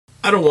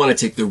I don't want to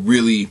take the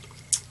really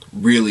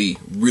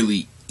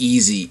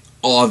easy,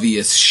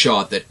 obvious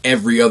shot that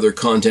every other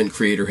content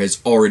creator has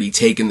already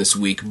taken this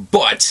week,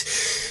 but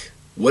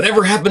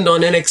whatever happened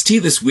on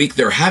NXT this week,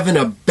 they're having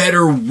a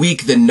better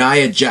week than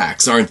Nia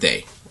Jax, aren't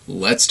they?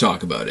 Let's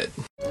talk about it.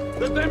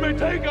 That they may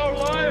take our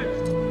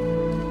lives,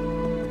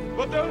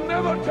 but they'll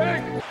never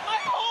take my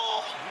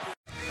home!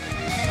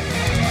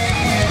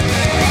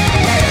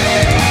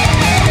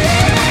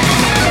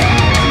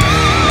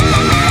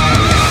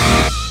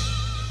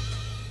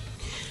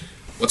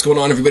 What's going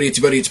on, everybody? It's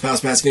your buddy, it's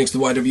Past Phoenix, the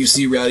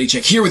YWC Reality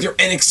Check, here with your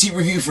NXT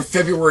review for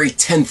February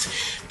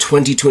 10th,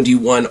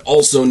 2021,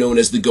 also known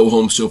as the Go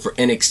Home Show for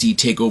NXT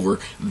TakeOver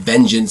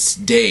Vengeance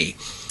Day.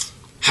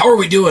 How are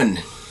we doing?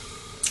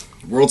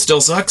 World still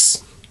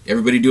sucks?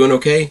 Everybody doing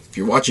okay? If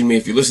you're watching me,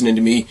 if you're listening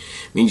to me,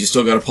 it means you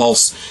still got a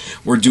pulse.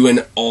 We're doing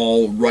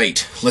all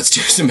right. Let's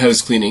do some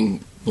house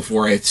cleaning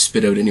before I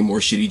spit out any more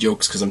shitty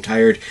jokes, because I'm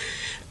tired.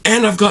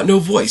 And I've got no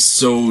voice,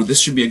 so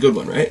this should be a good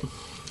one, right?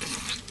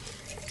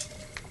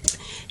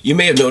 You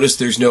may have noticed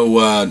there's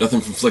no nothing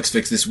from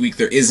FlixFix this week.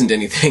 There isn't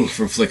anything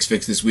from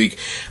FlixFix this week.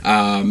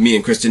 Me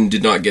and Kristen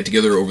did not get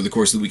together over the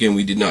course of the weekend.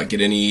 We did not get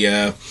any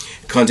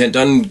content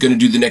done. Going to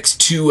do the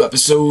next 2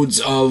 episodes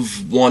of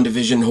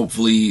WandaVision,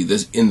 hopefully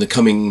in the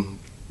coming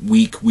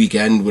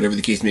weekend, whatever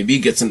the case may be.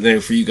 Get something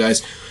out for you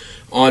guys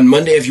on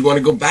Monday if you want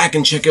to go back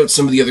and check out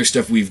some of the other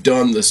stuff we've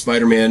done. The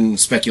Spider-Man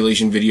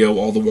speculation video,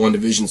 all the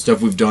WandaVision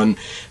stuff we've done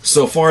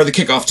so far. The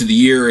kickoff to the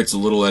year, it's a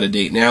little out of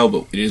date now,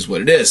 but it is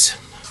what it is.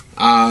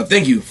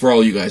 Thank you for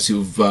all you guys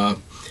who've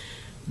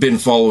been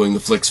following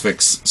the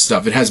FlixFix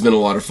stuff. It has been a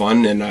lot of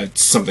fun, and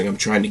it's something I'm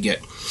trying to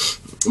get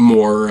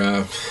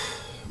more,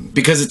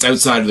 because it's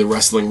outside of the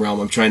wrestling realm,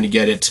 I'm trying to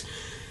get it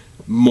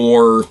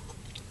more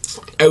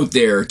out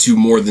there to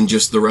more than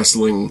just the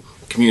wrestling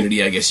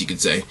community, I guess you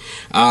could say.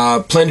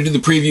 Plan to do the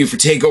preview for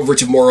TakeOver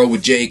tomorrow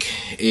with Jake.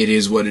 It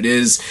is what it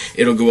is.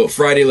 It'll go out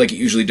Friday like it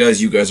usually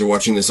does. You guys are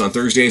watching this on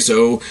Thursday,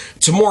 so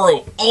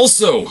tomorrow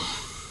also,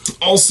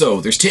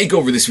 there's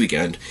TakeOver this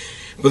weekend,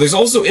 but there's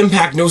also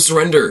Impact No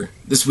Surrender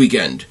this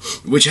weekend,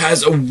 which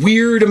has a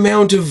weird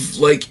amount of,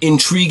 like,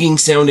 intriguing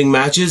sounding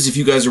matches. If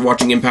you guys are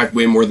watching Impact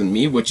way more than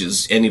me, which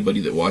is anybody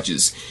that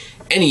watches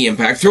any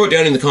Impact, throw it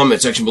down in the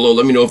comment section below.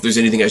 Let me know if there's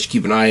anything I should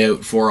keep an eye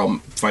out for. I'll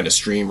find a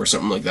stream or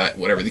something like that,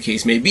 whatever the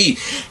case may be.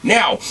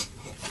 Now,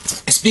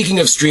 speaking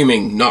of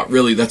streaming, not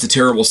really, that's a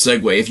terrible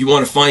segue. If you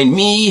want to find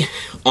me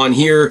on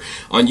here,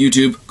 on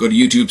YouTube, go to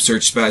YouTube,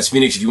 search Spaz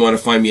Phoenix. If you want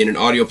to find me in an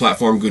audio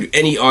platform, go to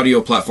any audio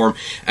platform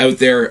out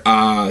there,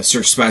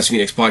 search Spaz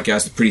Phoenix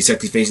Podcast, the pretty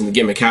sexy face and the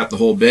gimmick hat, the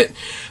whole bit.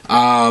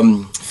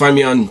 Find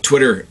me on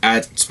Twitter,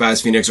 at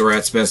Spaz Phoenix, or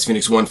at Spaz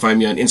Phoenix 1. Find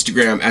me on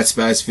Instagram, at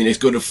Spaz Phoenix.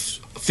 Go to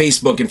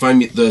Facebook and find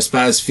me the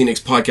Spaz Phoenix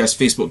Podcast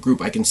Facebook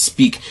group. I can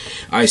speak,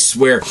 I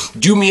swear.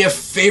 Do me a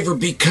favor,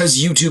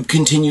 because YouTube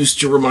continues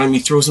to remind me,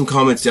 throw some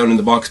comments down in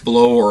the box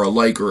below, or a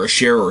like or a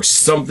share or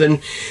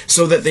something,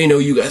 so that they know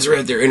you guys are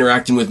out there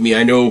interacting with me.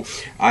 I know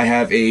I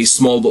have a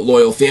small but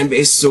loyal fan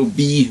base, so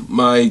be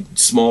my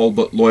small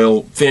but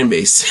loyal fan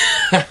base.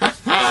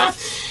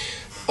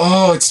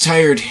 Oh, it's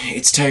tired.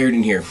 It's tired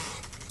in here.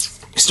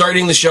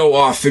 Starting the show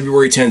off,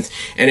 February 10th,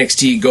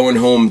 NXT going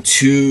home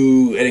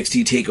to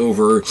NXT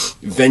TakeOver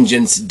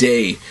Vengeance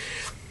Day.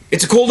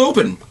 It's a cold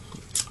open.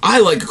 I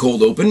like a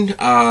cold open.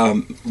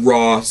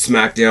 Raw,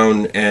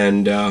 SmackDown,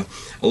 and a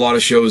lot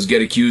of shows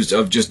get accused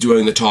of just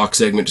doing the talk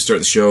segment to start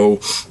the show,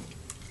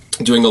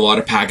 doing a lot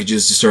of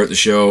packages to start the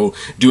show,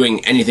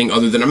 doing anything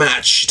other than a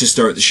match to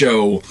start the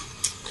show.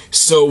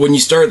 So when you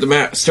start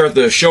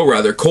the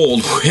show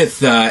cold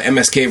with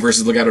MSK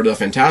versus Legado del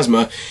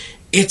Fantasma,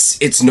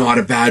 it's not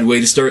a bad way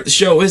to start the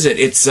show, is it?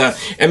 It's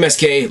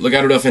MSK,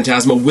 Legado del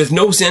Fantasma, with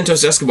no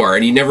Santos Escobar,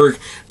 and he never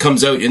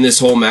comes out in this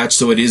whole match,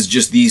 so it is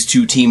just these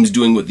two teams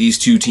doing what these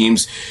two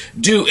teams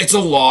do. It's a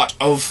lot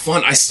of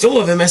fun. I still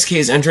love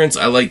MSK's entrance.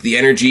 I like the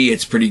energy.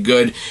 It's pretty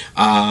good.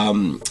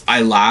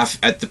 I laugh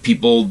at the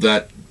people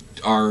that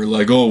are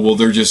like, oh, well,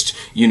 they're just,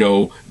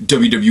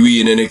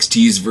 WWE and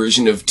NXT's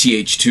version of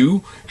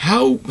TH2.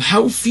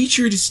 How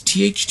featured is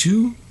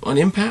TH2 on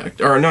Impact?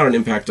 Or not on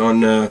Impact,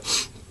 on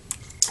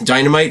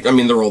Dynamite? I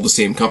mean, they're all the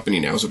same company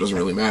now, so it doesn't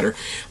really matter.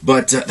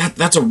 But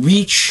that's a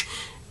reach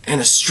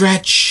and a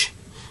stretch.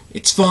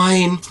 It's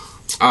fine.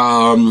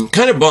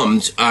 Kind of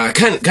bummed,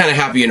 kind of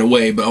happy in a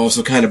way, but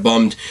also kind of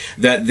bummed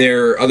that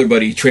their other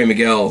buddy, Trey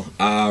Miguel,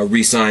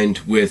 re-signed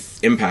with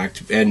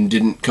Impact and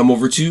didn't come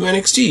over to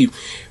NXT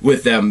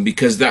with them,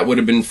 because that would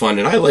have been fun.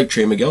 And I like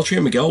Trey Miguel. Trey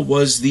Miguel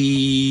was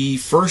the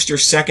first or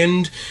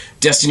second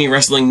Destiny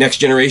Wrestling Next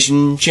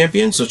Generation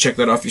champion, so check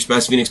that off your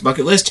Spaz Phoenix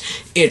bucket list.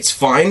 It's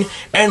fine.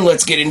 And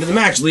let's get into the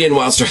match. Lee and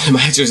Wild start the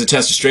match. There's a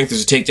test of strength.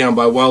 There's a takedown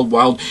by Wild.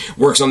 Wild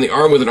works on the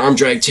arm with an arm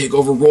drag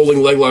takeover,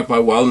 rolling leg lock by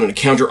Wild, and a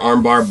counter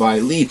armbar by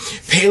Lee.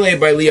 Pele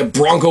by Lee, a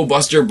Bronco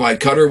Buster by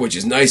Cutter, which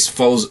is nice.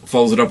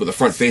 Follows it up with a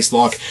front face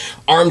lock.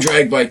 Arm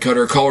drag by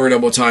Cutter. Collar and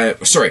elbow tie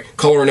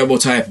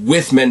up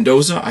with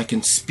Mendoza. I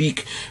can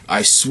speak,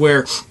 I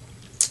swear.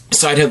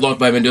 Side headlock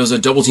by Mendoza,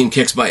 double team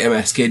kicks by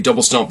MSK,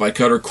 double stomp by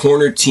Cutter,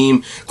 corner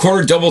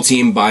double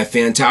team by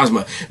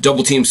Phantasma,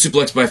 double team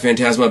suplex by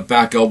Phantasma,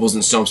 back elbows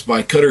and stomps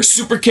by Cutter,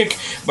 super kick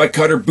by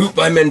Cutter, boot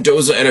by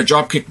Mendoza, and a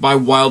drop kick by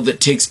Wilde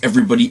that takes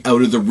everybody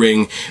out of the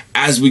ring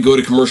as we go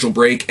to commercial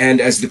break, and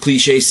as the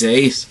cliche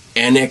says,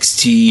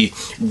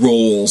 NXT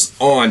rolls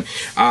on.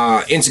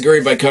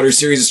 Enziguri by Cutter,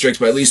 series of strikes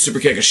by Lee, super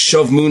kick, a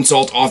shove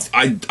moonsault off.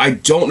 I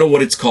don't know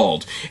what it's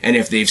called, and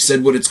if they've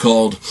said what it's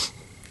called,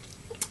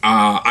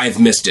 I've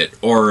missed it,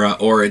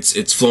 or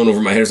it's flown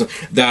over my head or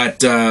something.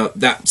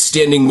 That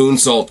standing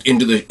moonsault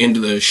into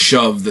the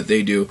shove that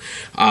they do,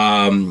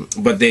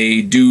 but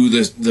they do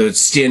the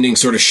standing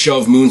sort of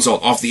shove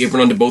moonsault off the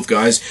apron onto both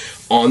guys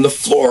on the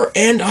floor,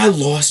 and I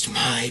lost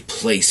my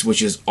place,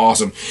 which is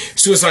awesome.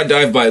 Suicide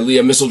dive by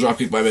Leah, missile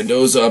dropkick by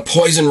Mendoza,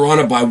 poison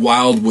Rana by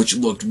Wilde, which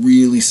looked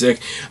really sick,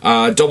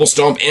 double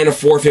stomp and a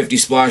 450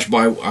 splash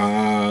by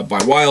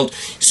Wilde,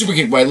 super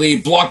kick by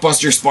Lee,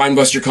 blockbuster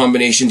spinebuster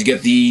combination to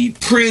get the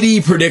pretty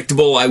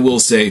predictable, I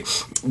will say,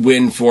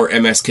 win for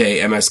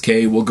MSK.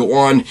 MSK will go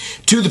on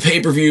to the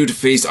pay-per-view to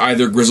face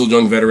either Grizzled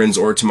Young Veterans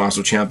or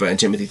Tommaso Ciampa and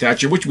Timothy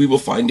Thatcher, which we will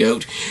find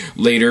out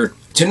later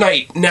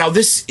tonight. Now,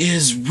 this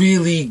is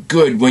really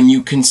good when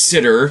you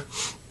consider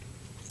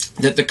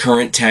that the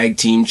current tag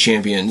team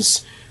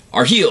champions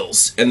are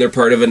heels, and they're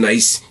part of a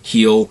nice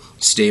heel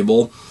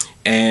stable.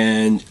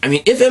 And, I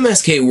mean, if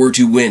MSK were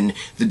to win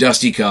the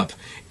Dusty Cup,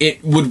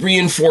 it would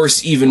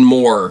reinforce even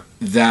more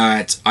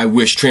that I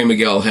wish Trey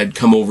Miguel had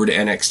come over to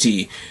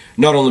NXT.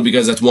 Not only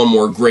because that's one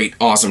more great,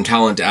 awesome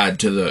talent to add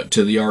to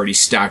the already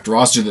stacked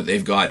roster that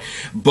they've got,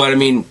 but, I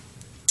mean,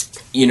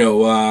 you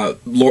know,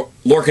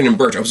 Lorcan and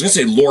Birch. I was going to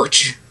say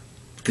Lorch,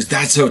 because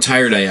that's how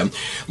tired I am.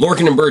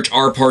 Lorcan and Birch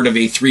are part of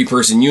a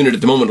 3-person unit at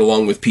the moment,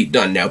 along with Pete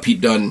Dunne. Now,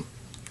 Pete Dunne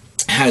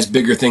has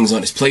bigger things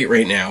on his plate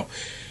right now,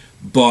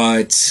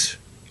 but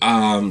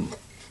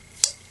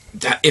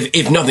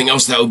if nothing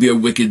else, that would be a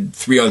wicked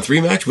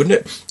 3-on-3 match, wouldn't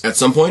it? At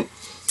some point.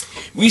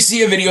 We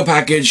see a video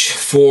package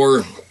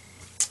for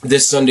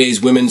this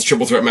Sunday's women's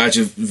triple threat match,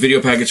 a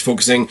video package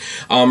focusing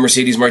on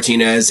Mercedes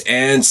Martinez,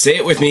 and say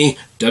it with me,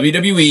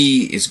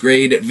 WWE is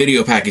great at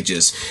video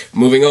packages.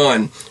 Moving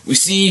on, we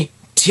see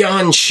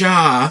Tian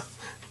Sha,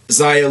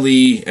 Xia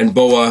Li, and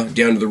Boa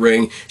down to the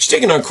ring. She's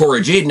taking on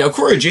Cora Jade. Now,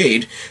 Cora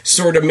Jade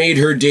sort of made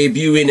her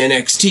debut in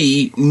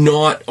NXT,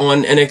 not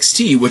on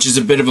NXT, which is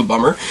a bit of a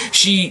bummer.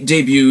 She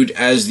debuted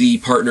as the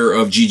partner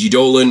of Gigi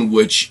Dolan,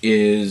 which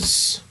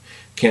is,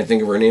 can't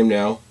think of her name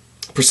now,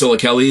 Priscilla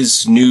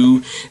Kelly's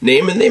new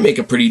name, and they make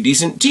a pretty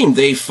decent team.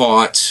 They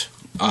fought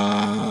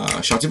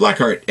Shotzi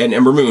Blackheart and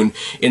Ember Moon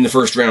in the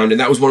first round,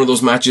 and that was one of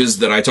those matches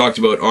that I talked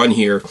about on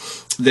here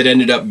that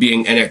ended up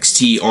being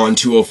NXT on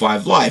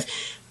 205 Live.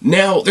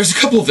 Now, there's a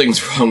couple of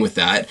things wrong with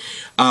that.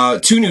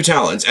 2 new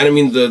talents, and I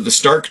mean, the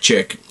Stark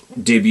chick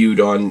debuted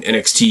on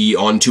NXT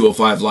on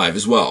 205 Live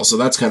as well, so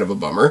that's kind of a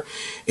bummer.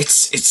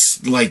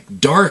 It's like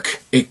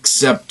Dark,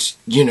 except,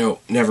 you know,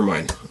 never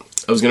mind.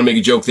 I was going to make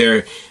a joke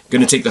there,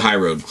 going to take the high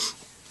road.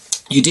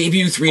 You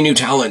debut 3 new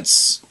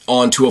talents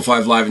on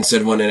 205 Live instead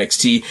of on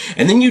NXT,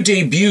 and then you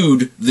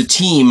debuted the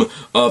team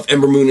of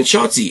Ember Moon and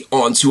Shotzi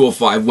on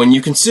 205. When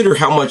you consider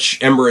how much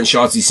Ember and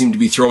Shotzi seem to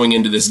be throwing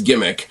into this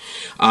gimmick,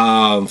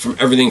 from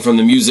everything from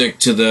the music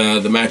to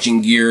the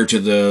matching gear to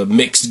the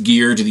mixed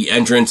gear to the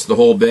entrance, the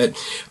whole bit,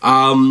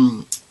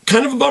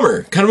 kind of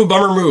a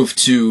bummer move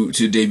to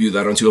debut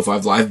that on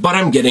 205 Live, but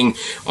I'm getting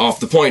off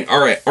the point.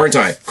 Alright, aren't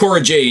I? Cora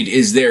Jade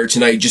is there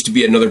tonight just to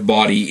be another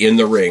body in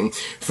the ring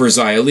for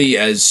Xia Li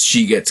as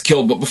she gets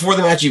killed. But before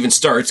the match even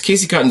starts,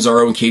 Kacy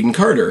Catanzaro and Caden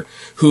Carter,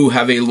 who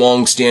have a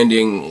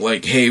long-standing,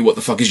 like, hey, what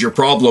the fuck is your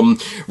problem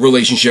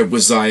relationship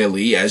with Xia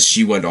Li, as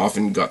she went off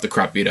and got the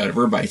crap beat out of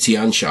her by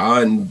Tian Sha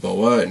and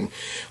Boa and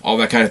all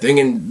that kind of thing.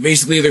 And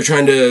basically they're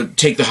trying to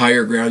take the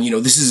higher ground. You know,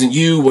 this isn't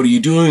you. What are you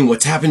doing?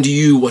 What's happened to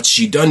you? What's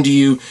she done to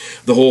you?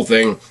 The whole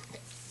thing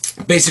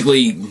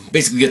basically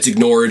gets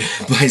ignored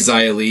by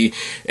Xia Li,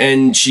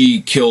 and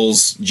she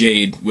kills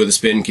Jade with a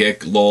spin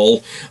kick,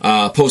 lol.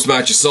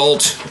 Post-match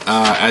assault,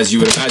 as you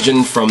would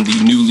imagine, from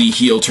the newly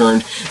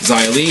heel-turned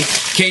Xia Li.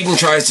 Caden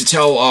tries to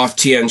tell off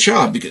Tian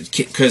Sha because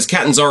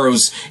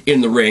Catanzaro's in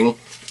the ring,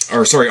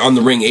 on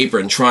the ring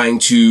apron, trying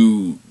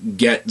to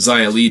get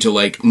Xia Li to,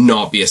 like,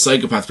 not be a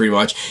psychopath, pretty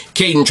much.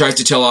 Caden tries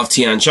to tell off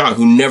Tian Sha,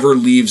 who never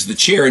leaves the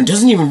chair and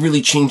doesn't even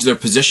really change their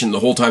position the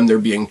whole time they're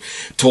being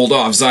told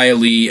off. Xia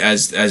Li,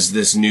 as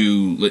this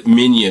new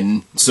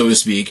minion, so to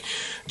speak,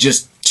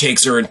 just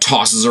takes her and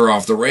tosses her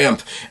off the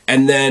ramp.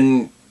 And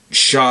then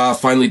Sha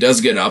finally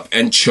does get up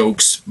and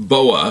chokes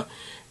Boa,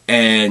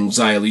 and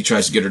Xia Li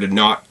tries to get her to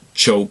not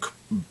choke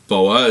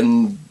Boa,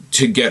 and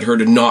to get her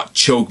to not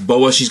choke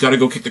Boa, she's got to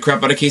go kick the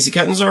crap out of Kacy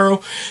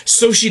Catanzaro.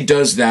 So she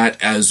does that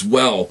as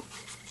well,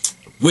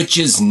 which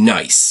is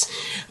nice.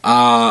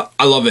 I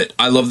love it.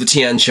 I love the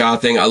Tian Sha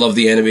thing. I love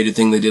the animated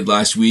thing they did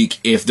last week.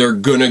 If they're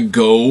gonna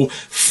go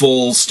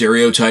full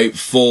stereotype,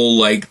 full,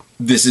 like,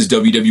 this is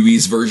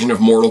WWE's version of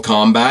Mortal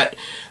Kombat,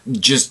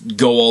 just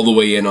go all the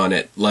way in on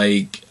it.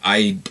 Like,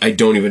 I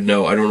don't even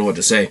know. I don't know what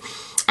to say.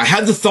 I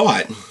had the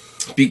thought,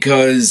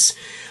 because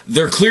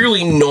they're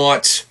clearly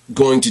not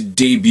going to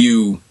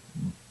debut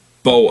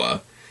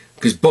Boa,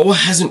 because Boa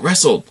hasn't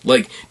wrestled.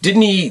 Like,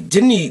 didn't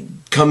he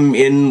come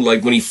in,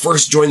 like, when he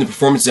first joined the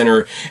Performance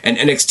Center, and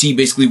NXT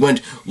basically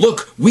went,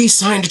 look, we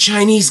signed a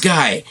Chinese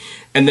guy,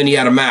 and then he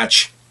had a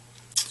match,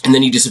 and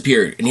then he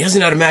disappeared. And he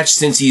hasn't had a match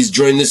since he's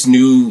joined this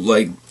new,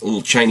 like,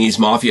 little Chinese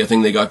mafia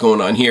thing they got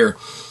going on here.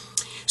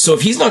 So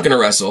if he's not going to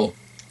wrestle,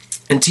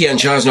 and Tian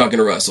Sha's not going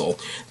to wrestle,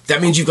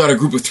 that means you've got a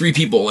group of 3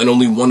 people, and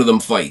only one of them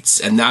fights.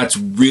 And that's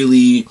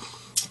really...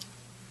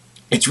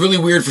 It's really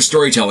weird for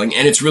storytelling,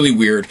 and it's really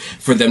weird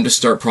for them to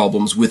start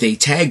problems with a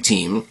tag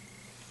team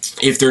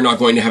if they're not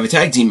going to have a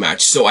tag team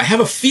match. So I have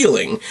a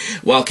feeling,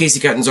 while Casey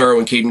Catanzaro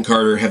and Caden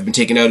Carter have been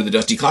taken out of the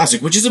Dusty Classic,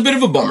 which is a bit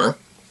of a bummer,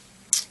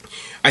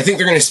 I think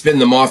they're going to spin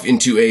them off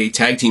into a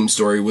tag team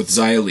story with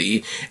Xia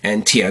Li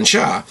and Tian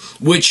Sha,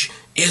 which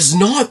is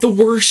not the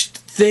worst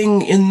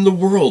thing in the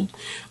world.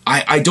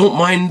 I don't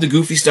mind the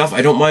goofy stuff.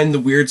 I don't mind the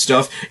weird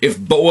stuff. If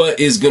Boa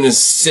is going to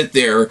sit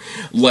there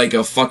like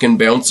a fucking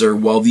bouncer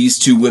while these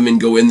 2 women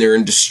go in there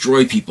and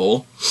destroy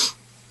people,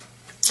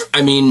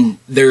 I mean,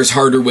 there's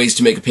harder ways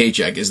to make a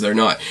paycheck, is there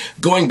not?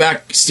 Going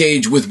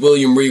backstage with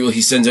William Regal,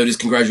 he sends out his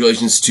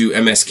congratulations to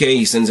MSK.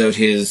 He sends out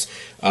his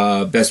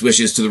best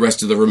wishes to the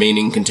rest of the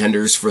remaining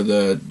contenders for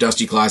the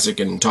Dusty Classic,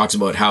 and talks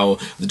about how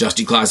the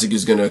Dusty Classic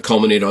is going to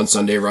culminate on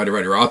Sunday,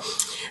 Raw.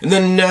 And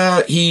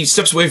then he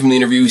steps away from the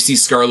interview. He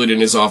sees Scarlett in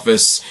his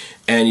office,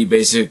 and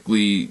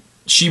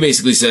she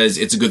basically says,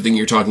 it's a good thing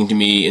you're talking to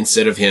me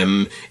instead of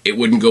him. It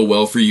wouldn't go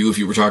well for you if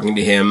you were talking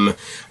to him.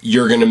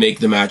 You're going to make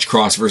the match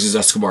Cross versus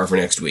Escobar for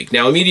next week.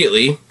 Now,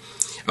 immediately,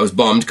 I was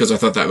bummed because I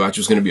thought that match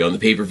was going to be on the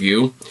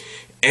pay-per-view.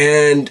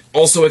 And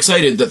also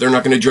excited that they're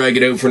not going to drag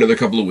it out for another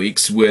couple of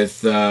weeks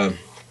with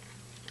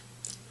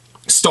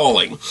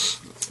stalling,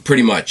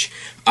 pretty much.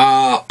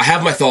 I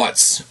have my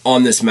thoughts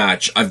on this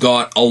match. I've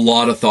got a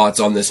lot of thoughts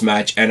on this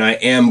match, and I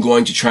am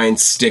going to try and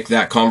stick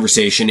that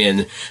conversation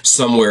in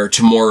somewhere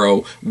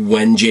tomorrow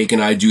when Jake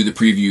and I do the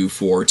preview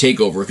for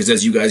TakeOver, because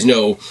as you guys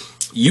know,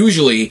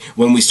 usually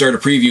when we start a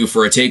preview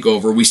for a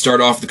TakeOver, we start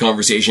off the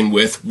conversation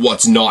with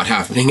what's not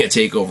happening at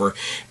TakeOver,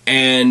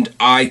 and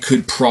I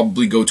could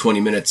probably go 20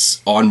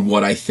 minutes on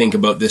what I think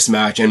about this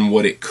match and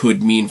what it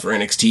could mean for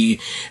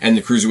NXT and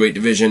the Cruiserweight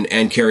division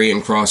and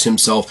Karrion Kross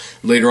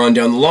himself later on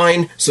down the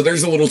line. So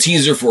there's a little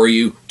teaser for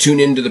you. Tune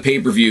into the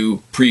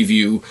pay-per-view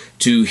preview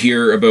to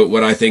hear about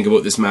what I think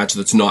about this match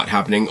that's not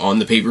happening on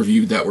the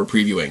pay-per-view that we're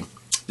previewing.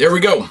 There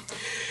we go.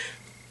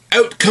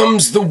 Out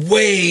comes the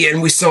way,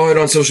 and we saw it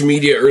on social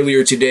media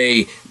earlier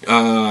today.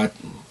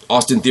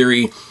 Austin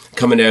Theory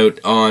coming out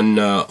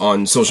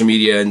on social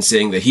media and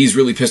saying that he's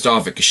really pissed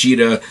off at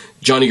Kushida.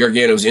 Johnny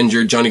Gargano's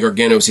injured. Johnny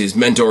Gargano's his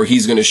mentor.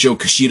 He's going to show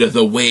Kushida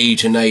the way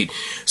tonight.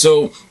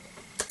 So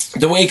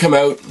the way come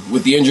out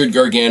with the injured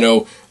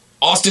Gargano,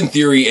 Austin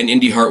Theory and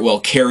Indy Hartwell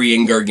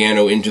carrying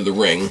Gargano into the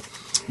ring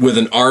with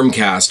an arm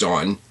cast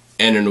on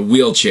and in a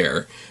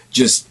wheelchair.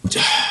 Just,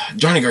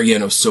 Johnny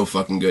Gargano's so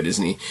fucking good,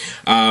 isn't he?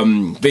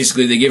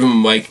 Basically, they give him a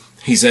mic.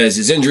 He says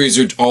his injuries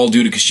are all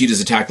due to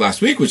Kushida's attack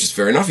last week, which is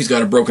fair enough. He's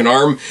got a broken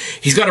arm.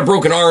 He's got a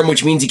broken arm,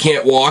 which means he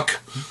can't walk,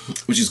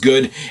 which is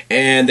good.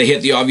 And they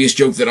hit the obvious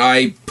joke that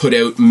I put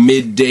out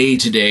midday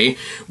today,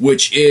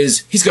 which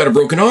is he's got a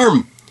broken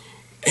arm.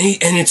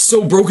 And it's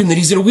so broken that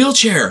he's in a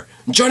wheelchair.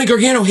 Johnny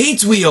Gargano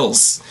hates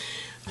wheels.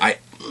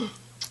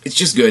 It's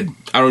just good.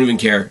 I don't even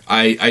care.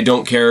 I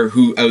don't care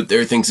who out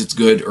there thinks it's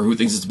good or who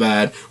thinks it's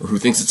bad or who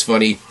thinks it's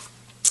funny.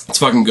 It's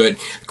fucking good.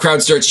 The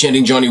crowd starts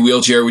chanting Johnny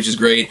Wheelchair, which is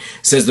great.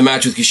 Says the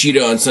match with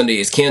Kushida on Sunday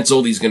is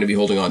cancelled. He's going to be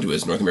holding on to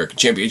his North American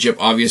Championship,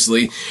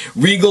 obviously.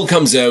 Regal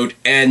comes out,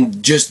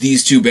 and just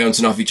these two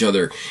bouncing off each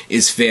other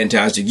is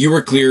fantastic. You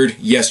were cleared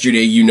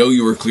yesterday. You know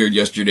you were cleared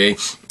yesterday.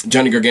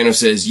 Johnny Gargano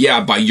says,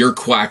 yeah, by your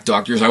quack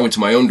doctors. I went to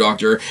my own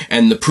doctor,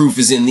 and the proof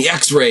is in the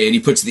x-ray. And he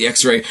puts the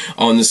x-ray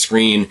on the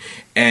screen,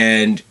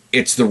 and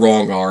it's the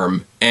wrong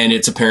arm, and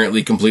it's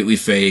apparently completely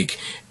fake.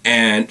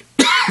 And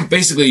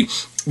basically,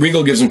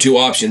 Regal gives him two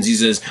options. He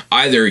says,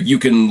 either you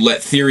can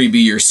let Theory be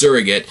your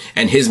surrogate,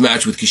 and his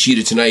match with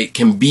Kushida tonight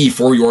can be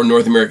for your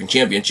North American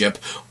Championship,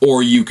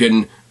 or you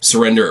can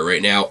surrender it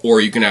right now,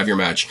 or you can have your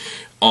match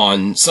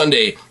on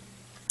Sunday.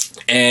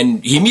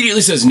 And he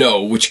immediately says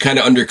no, which kind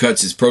of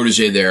undercuts his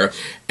protege there.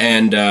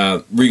 And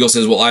Regal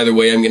says, well, either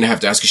way, I'm going to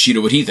have to ask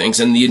Kushida what he thinks.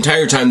 And the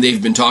entire time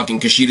they've been talking,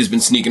 Kushida's been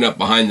sneaking up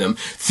behind them.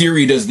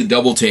 Theory does the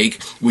double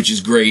take, which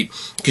is great.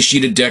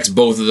 Kushida decks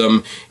both of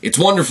them. It's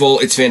wonderful.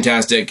 It's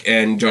fantastic.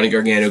 And Johnny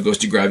Gargano goes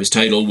to grab his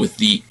title with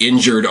the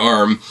injured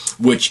arm,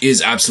 which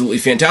is absolutely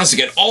fantastic.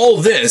 And all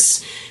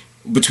this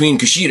between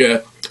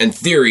Kushida and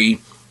Theory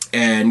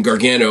and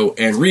Gargano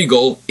and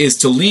Regal is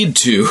to lead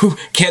to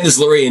Candice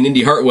LeRae and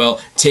Indy Hartwell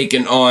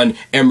taking on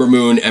Ember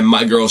Moon and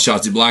my girl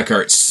Shotzi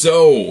Blackheart.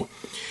 So,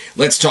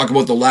 let's talk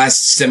about the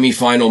last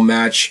semi-final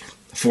match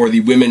for the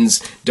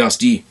Women's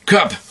Dusty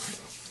Cup.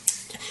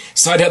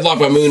 Side headlock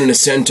by Moon and a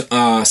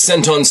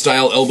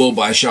senton-style elbow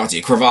by Shotzi.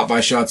 A cravat by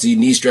Shotzi.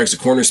 Knee strikes, a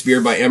corner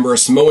spear by Ember. A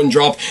Samoan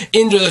drop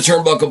into the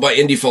turnbuckle by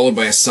Indy, followed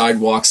by a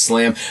sidewalk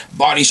slam.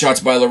 Body shots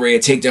by LeRae, a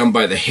takedown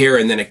by the hair,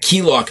 and then a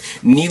key lock.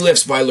 Knee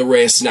lifts by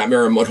LeRae, a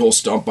snapmare, mudhole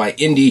stomp by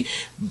Indy.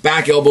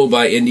 Back elbow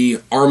by Indy.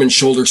 Arm and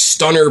shoulder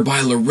stunner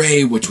by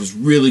LeRae, which was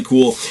really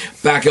cool.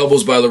 Back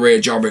elbows by LeRae,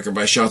 a jawbreaker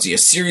by Shotzi. A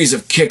series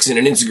of kicks and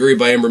an enziguri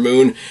by Ember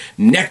Moon.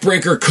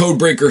 Neckbreaker,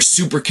 codebreaker,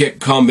 super kick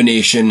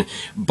combination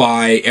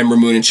by Ember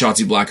Moon and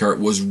Shotzi Blackheart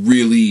was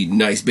really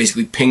nice.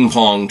 Basically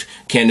ping-ponged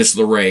Candice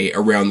LeRae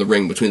around the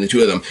ring between the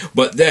two of them.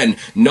 But then,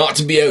 not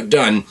to be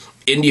outdone,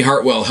 Indy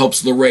Hartwell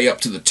helps LeRae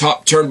up to the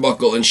top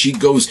turnbuckle, and she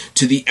goes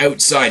to the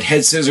outside.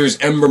 Head scissors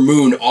Ember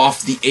Moon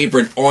off the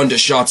apron onto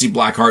Shotzi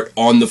Blackheart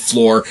on the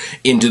floor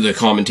into the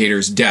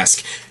commentator's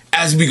desk.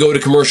 As we go to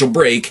commercial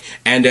break,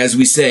 and as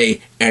we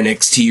say,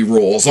 NXT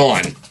rolls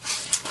on.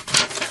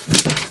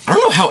 I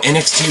don't know how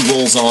NXT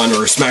rolls on,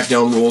 or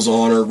SmackDown rolls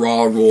on, or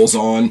Raw rolls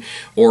on,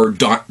 or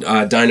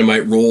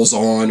Dynamite rolls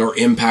on, or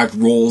Impact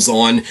rolls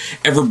on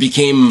ever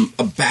became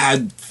a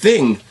bad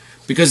thing.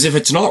 Because if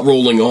it's not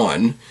rolling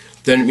on,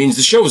 then it means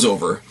the show's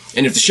over.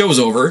 And if the show's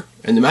over,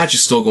 and the match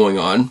is still going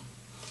on,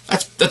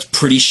 that's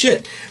pretty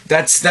shit.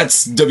 That's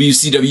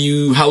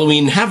WCW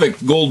Halloween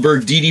Havoc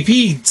Goldberg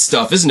DDP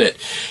stuff, isn't it?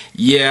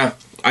 Yeah,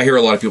 I hear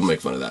a lot of people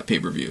make fun of that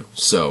pay-per-view,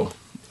 so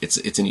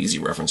it's an easy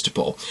reference to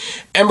pull.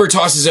 Ember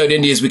tosses out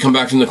Indy as we come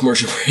back from the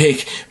commercial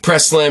break.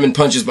 Press slam and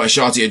punches by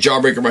Shotzi, a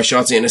jawbreaker by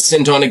Shotzi, and a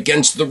senton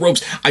against the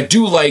ropes. I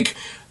do like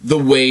the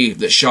way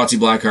that Shotzi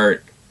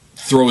Blackheart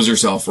throws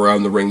herself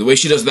around the ring. The way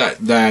she does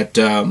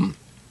that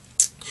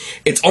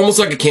it's almost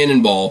like a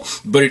cannonball,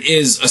 but it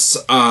is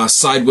a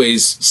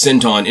sideways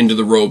senton into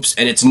the ropes,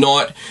 and it's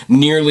not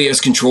nearly as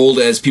controlled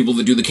as people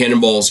that do the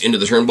cannonballs into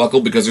the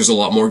turnbuckle, because there's a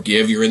lot more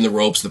give. You're in the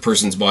ropes, the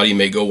person's body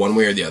may go one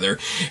way or the other.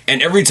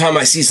 And every time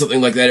I see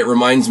something like that, it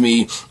reminds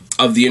me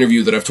of the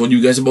interview that I've told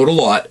you guys about a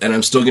lot, and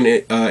I'm still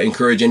going to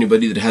encourage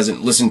anybody that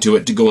hasn't listened to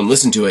it to go and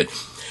listen to it.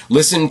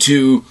 Listen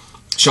to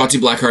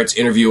Shotzi Blackheart's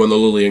interview on the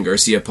Lillian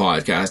Garcia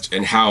podcast,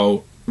 and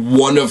how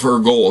one of her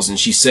goals, and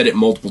she said it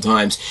multiple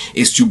times,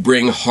 is to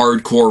bring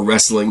hardcore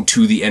wrestling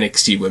to the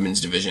NXT women's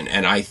division.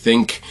 And I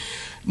think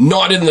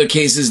not in the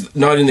case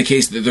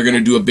that they're going to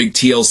do a big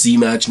TLC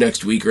match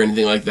next week or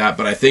anything like that,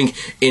 but I think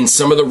in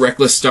some of the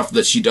reckless stuff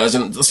that she does,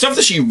 and the stuff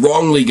that she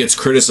wrongly gets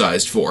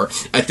criticized for,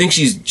 I think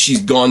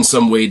she's gone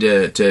some way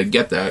to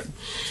get that.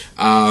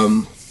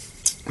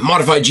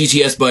 Modified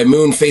GTS by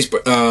Moon, face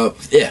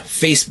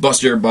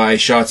buster by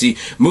Shotzi,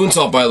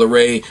 moonsault by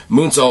LeRae,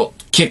 moonsault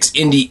kicks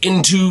Indy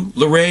into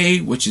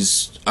LeRae, which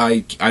is,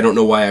 I don't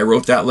know why I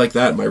wrote that like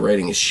that. My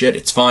writing is shit.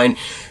 It's fine.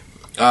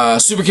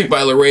 Super kick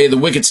by LeRae, the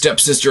wicked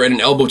stepsister, and an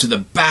elbow to the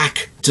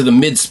back, to the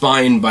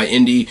mid-spine by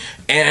Indy,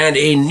 and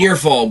a near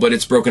fall, but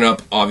it's broken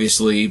up,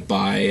 obviously,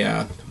 by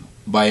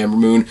Ember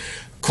Moon.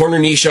 Corner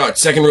knee shot,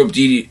 second rope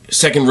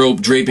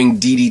draping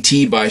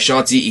DDT by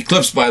Shotzi,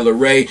 eclipse by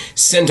LeRae,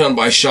 senton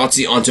by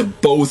Shotzi onto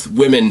both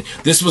women.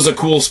 This was a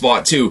cool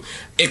spot too.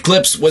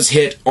 Eclipse was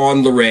hit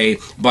on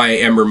LeRae by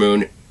Ember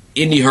Moon.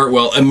 Indy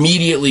Hartwell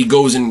immediately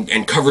goes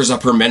and covers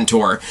up her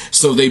mentor,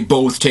 so they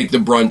both take the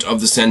brunt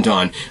of the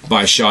senton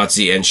by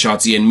Shotzi, and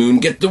Shotzi and Moon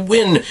get the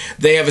win.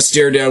 They have a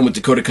stare down with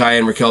Dakota Kai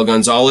and Raquel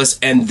Gonzalez,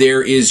 and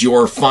there is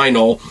your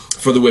final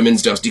for the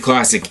Women's Dusty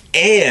Classic.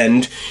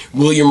 And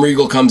William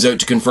Regal comes out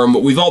to confirm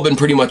what we've all been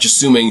pretty much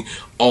assuming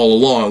all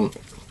along,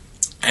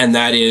 and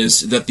that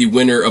is that the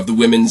winner of the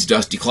Women's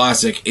Dusty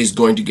Classic is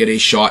going to get a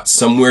shot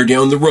somewhere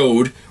down the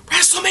road.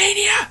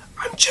 WrestleMania!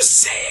 I'm just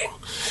saying.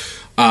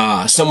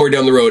 Somewhere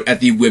down the road at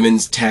the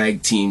Women's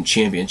Tag Team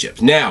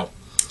Championships. Now,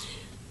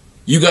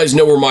 you guys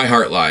know where my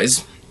heart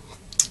lies,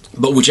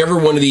 but whichever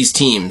one of these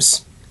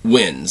teams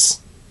wins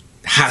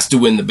has to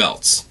win the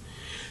belts.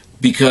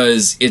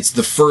 Because it's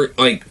the first,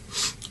 like,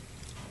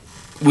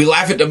 we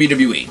laugh at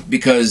WWE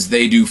because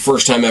they do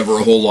first time ever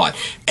a whole lot.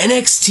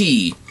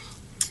 NXT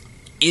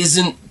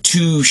isn't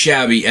too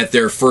shabby at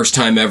their first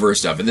time ever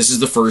stuff, and this is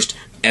the first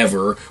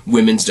ever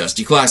Women's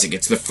Dusty Classic.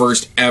 It's the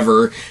first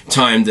ever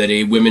time that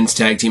a women's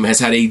tag team has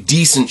had a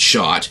decent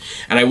shot,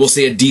 and I will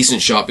say a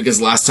decent shot because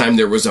last time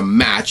there was a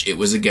match, it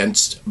was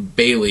against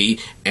Bayley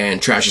and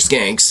Trasha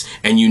Skanks,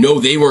 and you know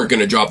they weren't going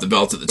to drop the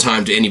belt at the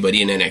time to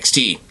anybody in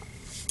NXT.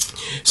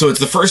 So it's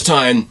the first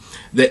time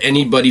that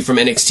anybody from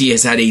NXT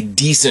has had a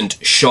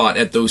decent shot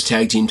at those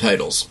tag team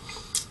titles.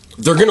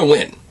 They're going to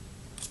win.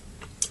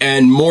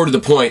 And more to the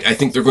point, I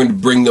think they're going to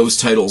bring those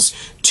titles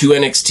to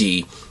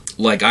NXT.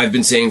 Like I've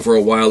been saying for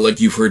a while,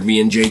 like you've heard me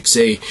and Jake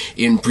say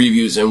in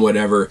previews and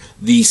whatever,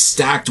 the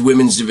stacked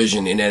women's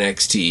division in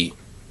NXT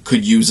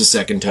could use a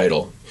second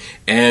title.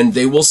 And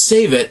they will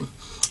save it.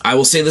 I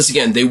will say this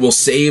again, they will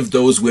save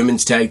those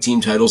women's tag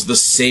team titles the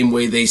same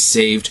way they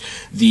saved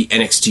the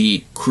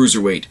NXT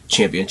Cruiserweight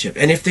Championship.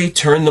 And if they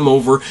turn them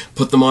over,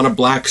 put them on a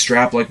black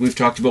strap like we've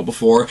talked about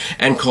before,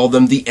 and call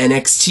them the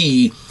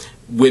NXT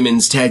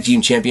Women's Tag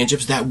Team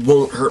Championships, that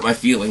won't hurt my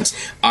feelings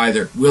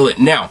either, will it?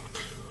 Now,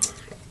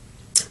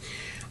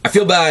 I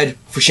feel bad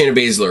for Shayna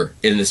Baszler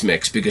in this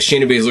mix, because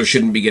Shayna Baszler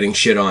shouldn't be getting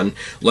shit on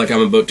like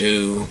I'm about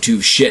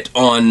to shit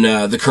on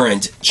the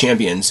current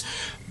champions.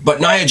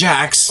 But Nia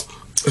Jax,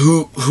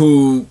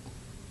 who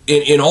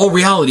in all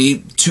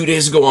reality, 2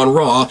 days ago on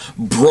Raw,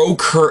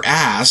 broke her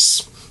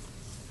ass.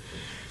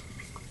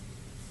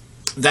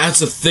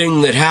 That's a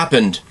thing that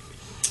happened.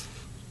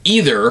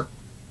 Either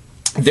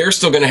they're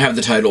still going to have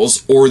the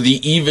titles, or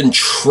the even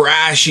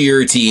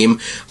trashier team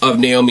of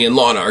Naomi and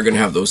Lana are going to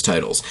have those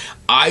titles.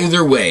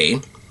 Either way,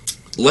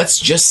 let's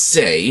just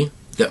say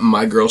that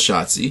my girl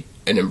Shotzi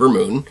and Ember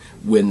Moon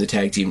win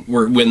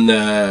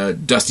the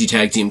Dusty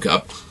Tag Team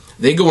Cup.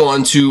 They go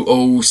on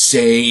to,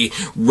 say,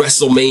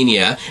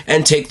 WrestleMania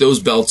and take those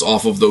belts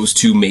off of those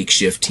two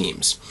makeshift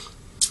teams.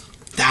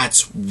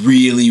 That's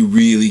really,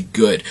 really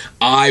good.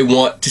 I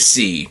want to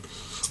see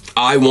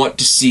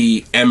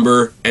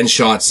Ember and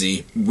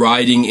Shotzi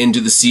riding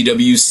into the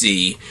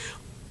CWC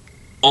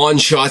on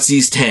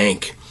Shotzi's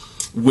tank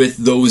with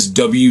those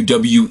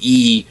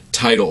WWE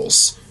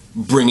titles,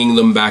 bringing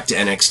them back to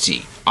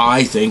NXT.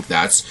 I think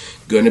that's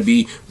going to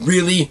be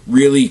really,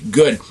 really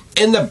good.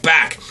 In the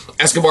back,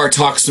 Escobar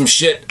talks some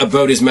shit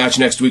about his match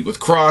next week with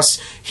Cross.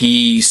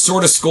 He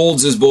sort of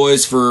scolds his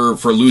boys for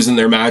losing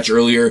their match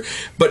earlier,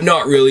 but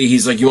not really.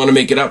 He's like, you want to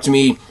make it up to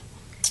me?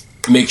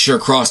 Make sure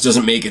Cross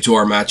doesn't make it to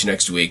our match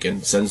next week,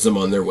 and sends them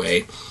on their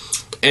way.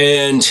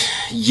 And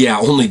yeah,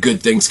 only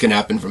good things can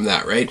happen from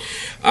that, right?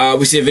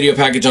 We see a video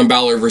package on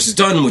Balor versus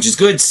Dunn, which is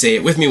good. Say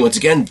it with me once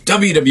again.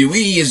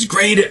 WWE is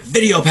great at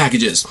video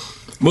packages.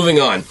 Moving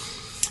on.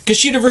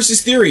 Kushida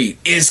versus Theory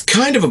is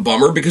kind of a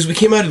bummer, because we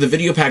came out of the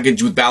video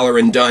package with Balor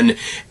and Dunn,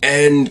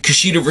 and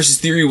Kushida versus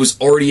Theory was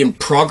already in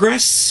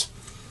progress.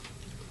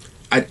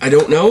 I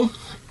don't know.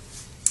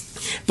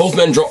 Both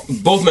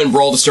men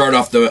brawl to start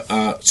off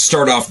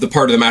the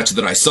part of the match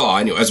that I saw.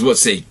 I was about to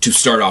say to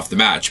start off the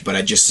match, but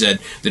I just said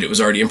that it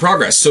was already in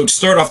progress. So to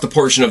start off the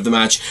portion of the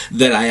match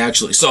that I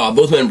actually saw,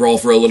 both men brawl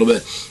for a little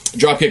bit.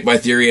 Dropkick by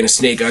Theory and a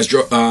Snake Eyes,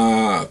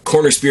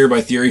 corner spear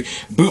by Theory,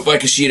 boot by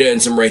Kushida and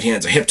some right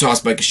hands, a hip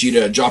toss by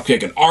Kushida, a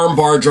dropkick, an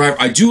armbar drive.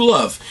 I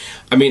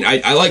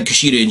like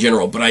Kushida in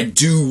general, but I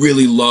do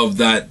really love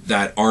that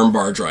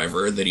armbar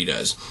driver that he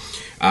does.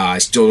 I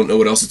still don't know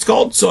what else it's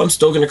called, so I'm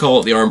still going to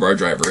call it the armbar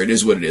driver. It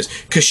is what it is.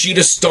 Kushida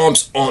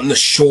stomps on the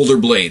shoulder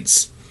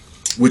blades,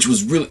 which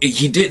was really...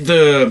 He did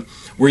the...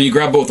 where you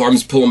grab both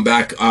arms, pull them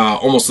back,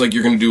 almost like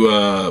you're going to do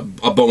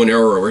a bow and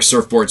arrow or a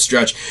surfboard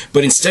stretch.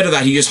 But instead of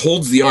that, he just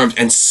holds the arms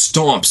and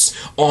stomps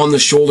on the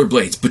shoulder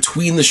blades,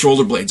 between the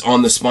shoulder blades,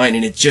 on the spine,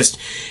 and it's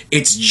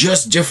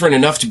just different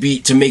enough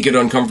to make it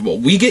uncomfortable.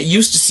 We get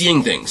used to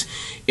seeing things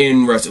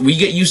in wrestling. We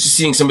get used to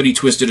seeing somebody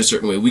twisted a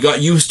certain way. We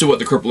got used to what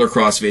the crippler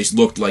crossface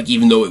looked like,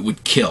 even though it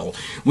would kill.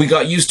 We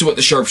got used to what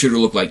the sharpshooter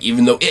looked like,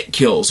 even though it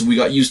kills. We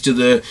got used to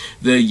the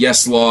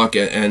yes lock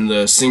and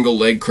the single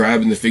leg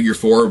crab, and the figure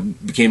four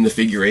became the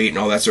figure eight and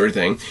all that sort of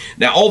thing.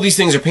 Now, all these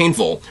things are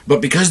painful,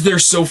 but because they're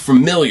so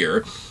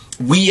familiar,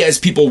 we as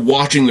people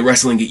watching the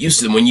wrestling get used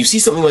to them. When you see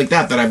something like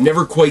that I've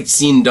never quite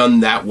seen done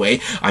that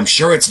way, I'm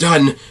sure it's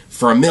done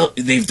for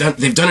they've done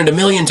it a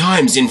million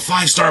times in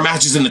 5-star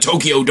matches in the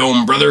Tokyo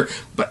Dome, brother,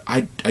 but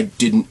I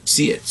didn't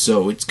see it,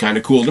 so it's kind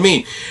of cool to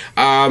me.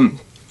 From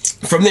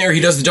there,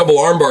 he does the double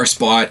armbar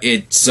spot.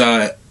 It's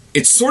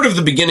sort of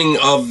the beginning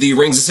of the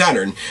Rings of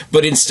Saturn,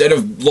 but instead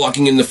of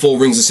locking in the full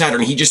Rings of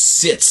Saturn, he just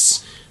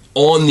sits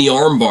on the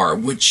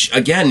armbar, which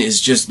again is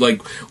just like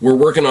we're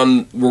working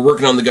on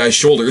the guy's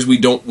shoulders. We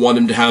don't want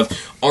him to have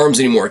arms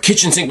anymore.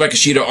 Kitchen sink by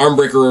Kushida, arm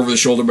breaker over the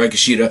shoulder by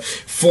Kushida,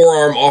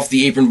 forearm off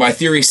the apron by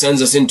Theory,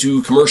 sends us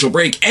into commercial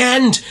break,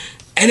 and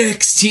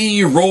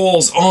NXT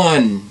rolls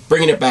on,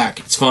 bringing it back.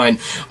 It's fine.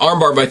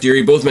 Armbar by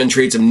Theory. Both men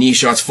trade some knee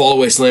shots.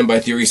 Fall-away slam by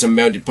Theory. Some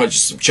mounted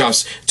punches, some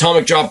chops.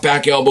 Atomic drop,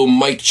 back elbow,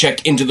 mic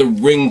check into the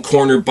ring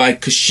corner by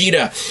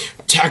Kushida.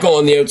 Tackle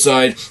on the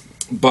outside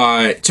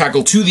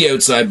tackle to the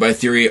outside by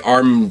Theory.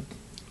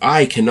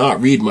 I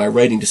cannot read my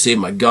writing to save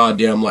my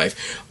goddamn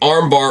life.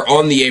 Armbar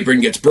on the apron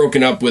gets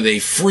broken up with a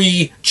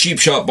free cheap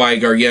shot by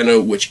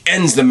Gargano, which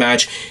ends the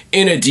match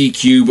in a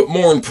DQ. But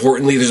more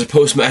importantly, there's a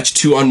post-match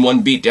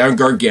 2-on-1 beatdown.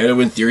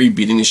 Gargano and Theory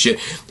beating the shit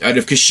out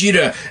of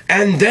Kushida.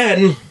 And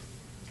then,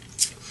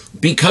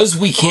 because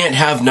we can't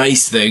have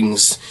nice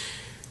things,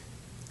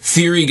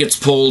 Theory gets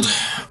pulled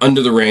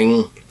under the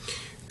ring.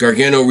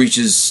 Gargano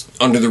reaches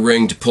under the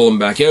ring to pull him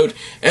back out,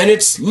 and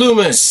it's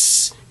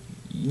Lumis!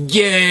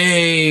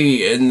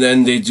 Yay! And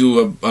then they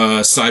do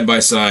a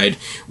side-by-side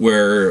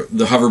where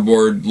the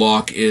hoverboard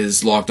lock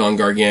is locked on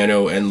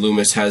Gargano and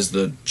Lumis has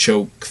the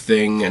choke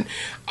thing, and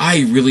I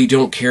really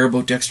don't care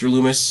about Dexter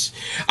Lumis.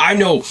 I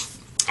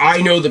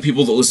know the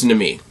people that listen to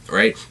me,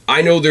 right?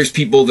 I know there's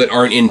people that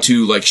aren't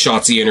into, like,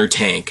 Shotzi and her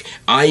tank.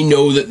 I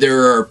know that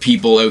there are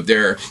people out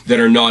there that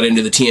are not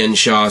into the Tien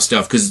Sha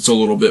stuff because it's a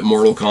little bit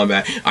Mortal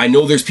Kombat. I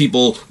know there's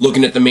people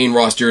looking at the main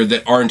roster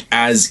that aren't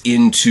as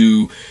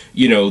into,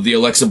 the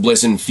Alexa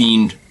Bliss and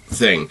Fiend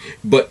thing.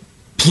 But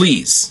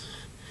please,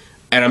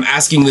 and I'm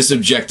asking this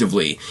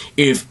objectively,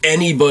 if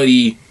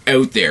anybody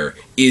out there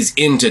is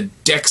into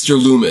Dexter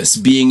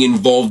Lumis being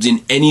involved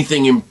in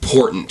anything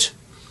important,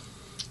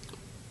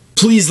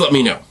 Please let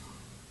me know.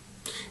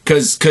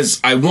 Because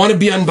I want to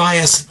be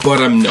unbiased,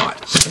 but I'm not.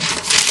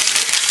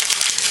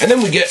 And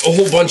then we get a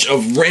whole bunch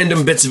of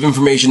random bits of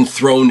information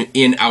thrown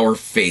in our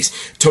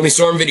face. Toni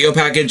Storm video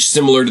package,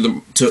 similar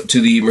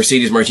to the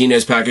Mercedes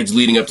Martinez package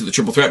leading up to the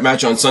triple threat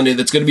match on Sunday.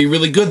 That's going to be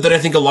really good. That I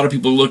think a lot of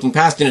people are looking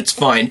past, and it's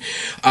fine.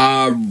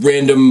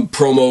 Random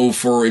promo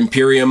for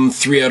Imperium.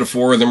 3 out of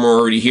 4 of them are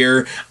already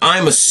here.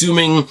 I'm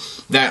assuming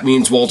that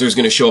means Walter's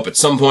going to show up at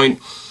some point.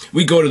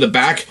 We go to the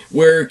back,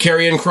 where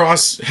Karrion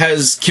Kross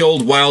has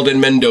killed Wilde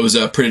and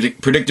Mendoza,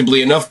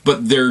 predictably enough,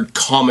 but they're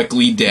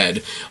comically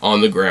dead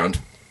on the ground.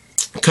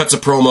 Cuts a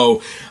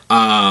promo.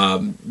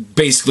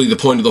 Basically, the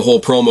point of the whole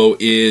promo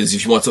is,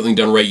 if you want something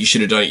done right, you should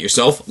have done it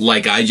yourself,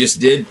 like I just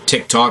did.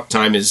 TikTok,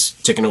 time is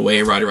ticking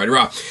away,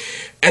 rah.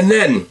 And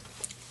then,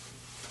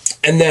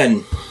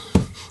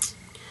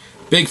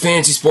 big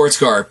fancy sports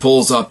car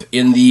pulls up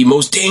in the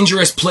most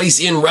dangerous place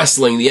in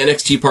wrestling, the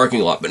NXT parking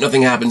lot, but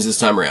nothing happens this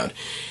time around.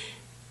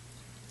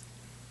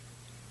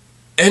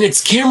 And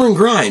it's Cameron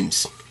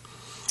Grimes.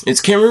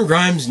 It's Cameron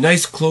Grimes,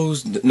 nice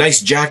clothes,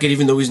 nice jacket,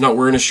 even though he's not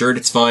wearing a shirt,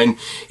 it's fine.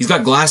 He's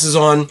got glasses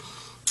on,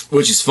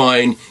 which is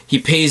fine. He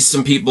pays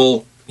some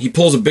people, he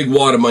pulls a big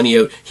wad of money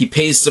out. He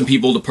pays some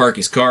people to park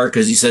his car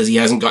because he says he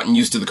hasn't gotten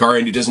used to the car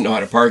and he doesn't know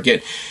how to park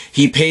it.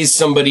 He pays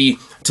somebody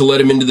to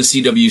let him into the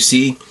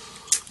CWC,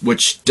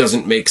 which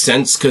doesn't make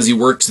sense because he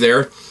works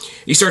there.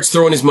 He starts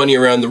throwing his money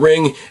around the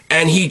ring,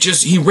 and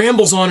he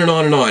rambles on and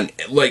on and on,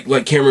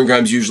 like Cameron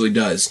Grimes usually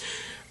does.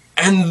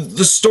 And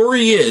the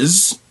story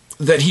is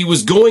that he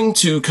was going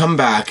to come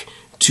back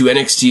to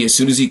NXT as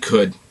soon as he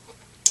could,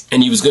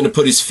 and he was going to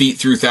put his feet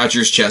through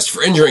Thatcher's chest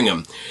for injuring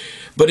him.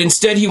 But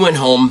instead he went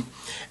home,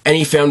 and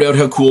he found out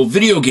how cool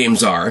video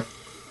games are.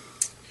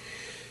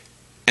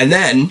 And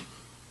then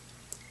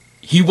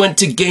he went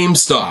to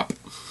GameStop,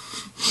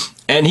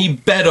 and he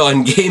bet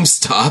on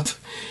GameStop,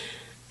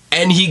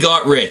 and he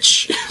got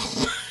rich.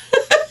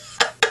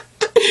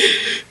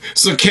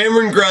 So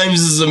Cameron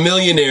Grimes is a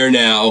millionaire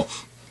now,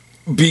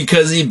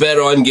 because he bet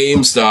on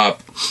GameStop,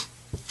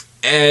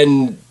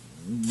 and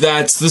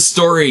that's the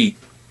story.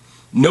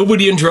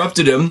 Nobody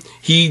interrupted him.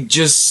 He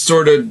just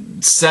sort of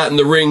sat in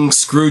the ring,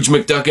 Scrooge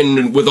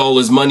McDuckin with all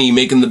his money,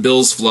 making the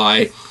bills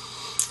fly.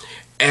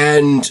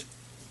 And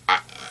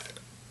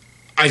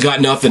I got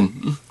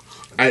nothing.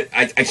 I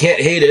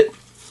can't hate it,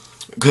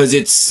 because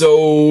it's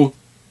so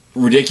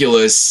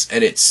ridiculous,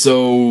 and it's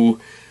so...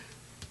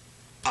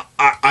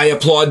 I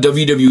applaud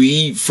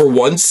WWE for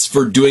once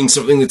for doing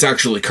something that's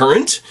actually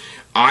current.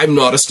 I'm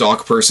not a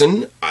stock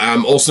person.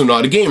 I'm also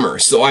not a gamer,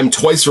 so I'm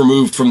twice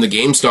removed from the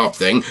GameStop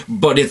thing,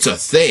 but it's a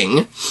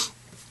thing.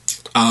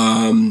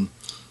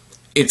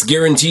 It's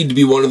guaranteed to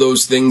be one of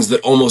those things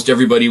that almost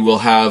everybody will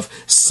have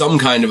some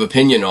kind of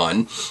opinion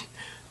on,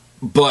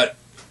 but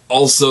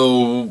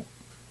also,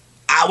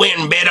 I went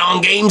and bet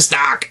on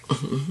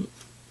GameStop.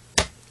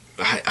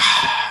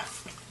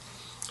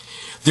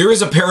 There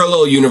is a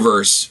parallel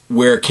universe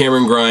where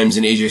Cameron Grimes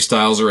and AJ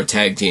Styles are a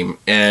tag team,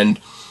 and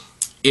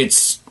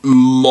it's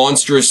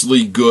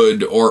monstrously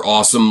good or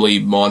awesomely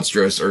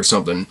monstrous or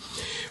something.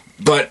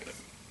 But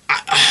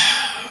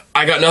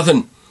I got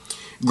nothing.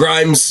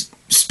 Grimes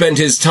spent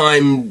his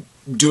time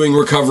doing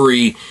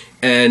recovery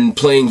and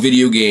playing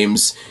video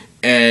games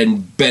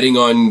and betting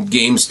on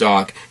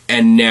GameStop,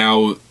 and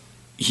now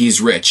he's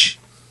rich.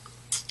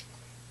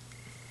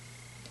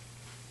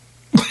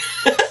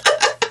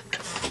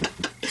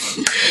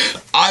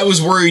 I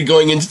was worried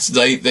going into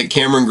tonight that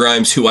Cameron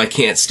Grimes, who I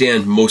can't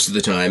stand most of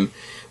the time,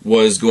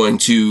 was going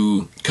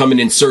to come and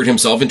insert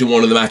himself into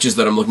one of the matches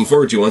that I'm looking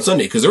forward to on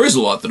Sunday, because there is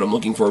a lot that I'm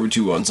looking forward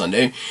to on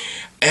Sunday,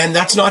 and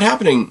that's not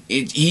happening.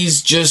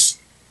 He's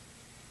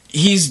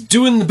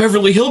doing the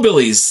Beverly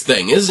Hillbillies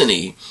thing, isn't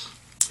he?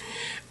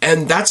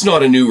 And that's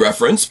not a new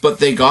reference, but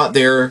they got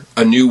there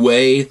a new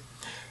way.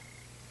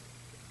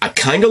 I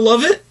kind of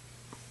love it.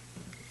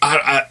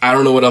 I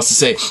don't know what else to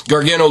say.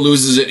 Gargano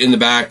loses it in the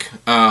back,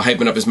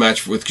 hyping up his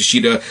match with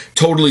Kushida,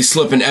 totally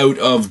slipping out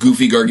of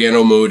goofy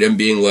Gargano mode and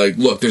being like,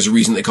 look, there's a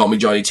reason they call me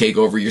Johnny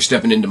Takeover, you're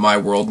stepping into my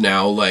world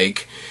now,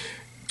 like,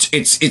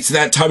 it's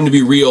that time to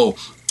be real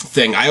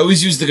thing. I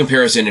always use the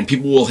comparison, and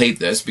people will hate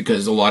this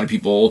because a lot of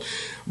people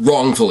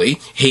wrongfully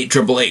hate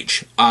Triple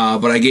H,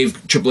 but I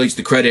gave Triple H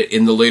the credit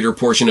in the later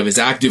portion of his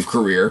active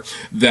career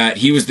that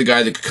he was the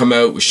guy that could come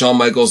out with Shawn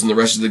Michaels and the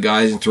rest of the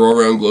guys and throw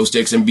around glow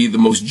sticks and be the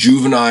most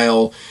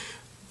juvenile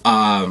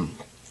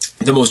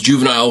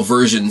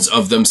versions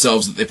of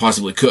themselves that they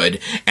possibly could,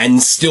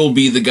 and still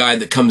be the guy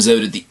that comes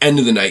out at the end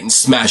of the night and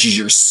smashes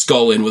your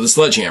skull in with a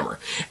sledgehammer.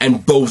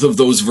 And both of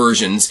those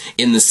versions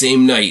in the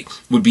same night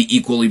would be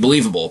equally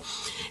believable.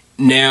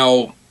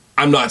 Now,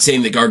 I'm not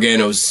saying that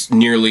Gargano's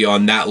nearly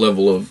on that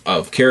level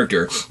of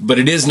character, but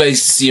it is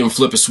nice to see him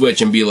flip a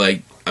switch and be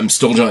like, I'm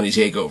still Johnny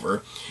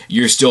Takeover.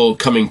 You're still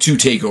coming to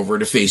Takeover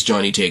to face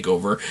Johnny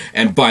Takeover.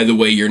 And by the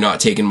way, you're not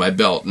taking my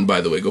belt. And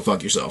by the way, go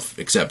fuck yourself.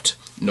 Except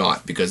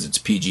not, because it's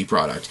a PG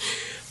product.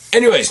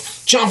 Anyways,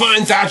 Ciampa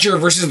and Thatcher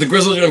versus the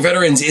Grizzled Young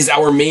Veterans is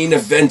our main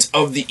event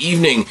of the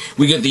evening.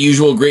 We get the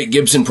usual Great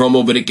Gibson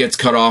promo, but it gets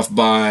cut off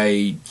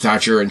by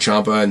Thatcher and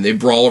Ciampa, and they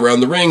brawl around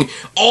the ring.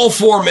 All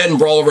four men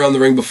brawl around the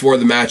ring before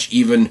the match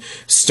even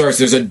starts.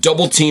 There's a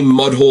double-team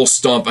mudhole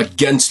stomp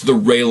against the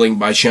railing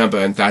by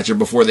Ciampa and Thatcher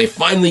before they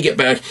finally get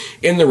back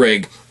in the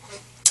ring.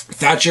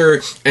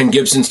 Thatcher and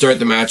Gibson start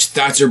the match.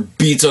 Thatcher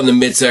beats on the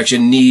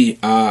midsection, knee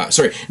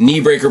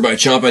breaker by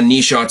Ciampa,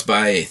 knee shots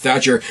by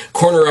Thatcher,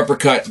 corner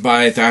uppercut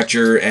by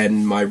Thatcher,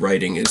 and my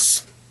writing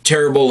is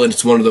terrible, and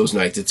it's one of those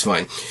nights. It's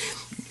fine.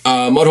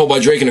 Mudhole by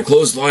Drake and a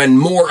clothesline,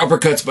 more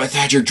uppercuts by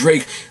Thatcher.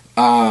 Drake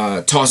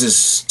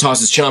tosses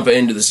Ciampa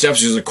into the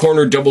steps. There's a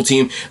corner double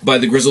team by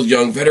the Grizzled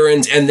Young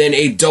Veterans, and then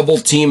a double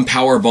team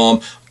power bomb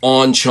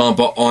on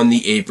Ciampa on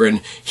the apron.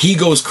 He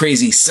goes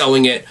crazy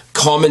selling it.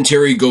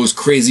 Commentary goes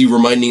crazy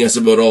reminding us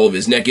about all of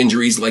his neck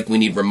injuries like we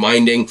need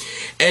reminding.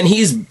 And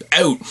he's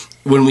out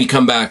when we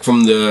come back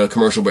from the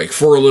commercial break,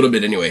 for a little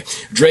bit anyway.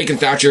 Drake and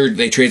Thatcher,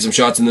 they trade some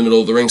shots in the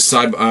middle of the ring.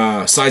 Side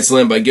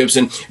slam by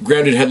Gibson.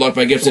 Grounded headlock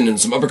by Gibson and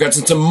some uppercuts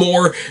and some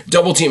more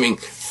double teaming.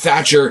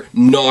 Thatcher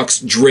knocks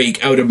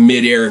Drake out of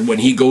midair when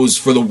he goes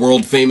for the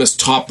world famous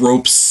top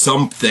rope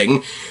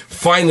something.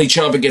 Finally,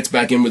 Ciampa gets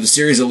back in with a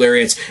series of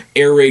lariats.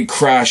 Air raid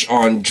crashes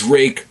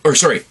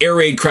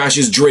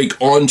Drake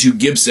onto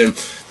Gibson.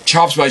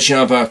 Chops by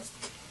Ciampa.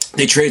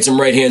 They trade some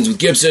right hands with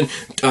Gibson.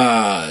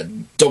 I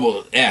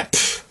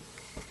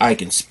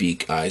can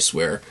speak, I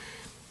swear.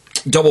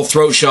 Double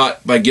throat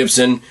shot by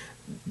Gibson.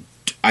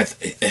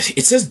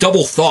 It says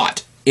double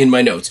thought in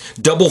my notes.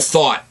 Double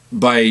thought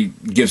by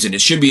Gibson.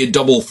 It should be a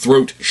double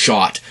throat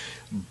shot,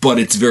 but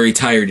it's very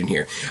tired in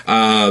here.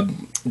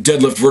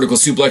 Deadlift vertical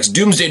suplex.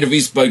 Doomsday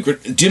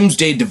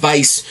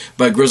device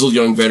by Grizzled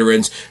Young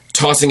Veterans.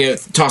 Tossing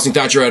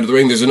Thatcher out of the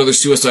ring. There's another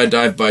suicide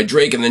dive by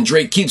Drake, and then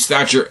Drake keeps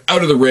Thatcher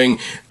out of the ring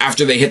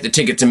after they hit the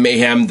ticket to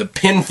Mayhem. The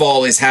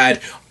pinfall is had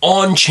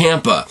on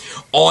Ciampa,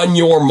 on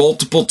your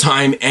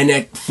multiple-time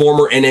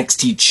former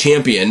NXT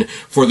champion,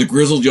 for the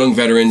Grizzled Young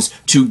Veterans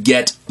to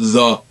get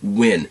the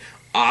win.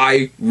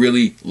 I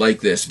really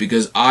like this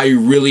because I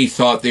really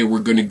thought they were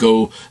going to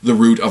go the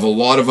route of a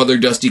lot of other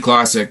Dusty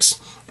Classics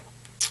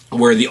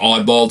where the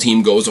oddball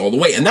team goes all the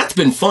way. And that's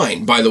been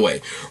fine, by the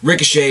way.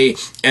 Ricochet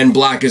and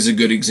Black is a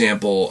good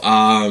example.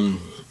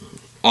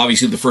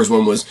 Obviously, the first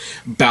one was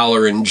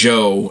Balor and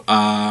Joe.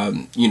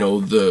 Not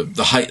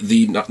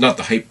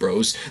the Hype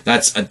Bros.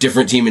 That's a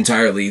different team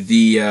entirely.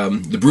 The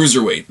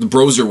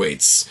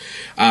Broserweights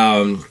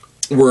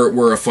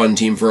were a fun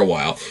team for a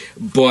while.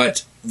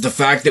 But the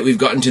fact that we've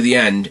gotten to the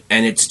end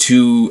and it's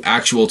two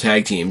actual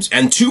tag teams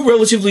and two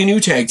relatively new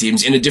tag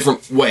teams in a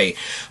different way.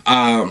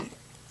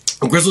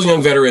 Grizzled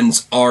Young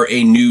Veterans are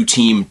a new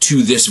team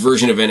to this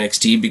version of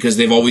NXT because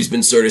they've always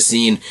been sort of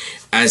seen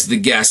as the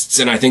guests,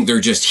 and I think they're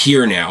just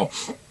here now.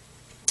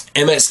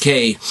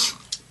 MSK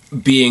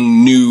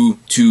being new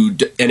to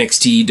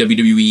NXT,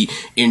 WWE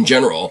in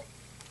general,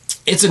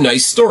 it's a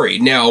nice story.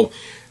 Now,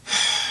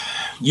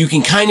 you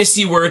can kind of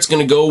see where it's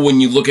going to go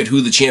when you look at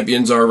who the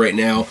champions are right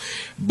now,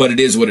 but it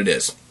is what it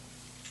is.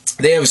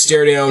 They have a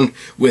stare down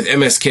with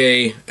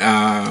MSK,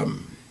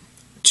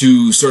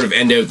 to sort of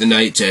end out the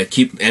night, to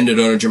end it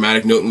on a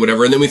dramatic note and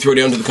whatever, and then we throw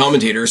down to the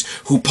commentators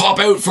who pop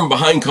out from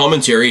behind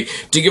commentary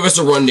to give us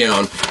a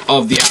rundown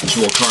of the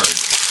actual card,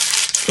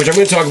 which I'm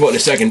going to talk about in a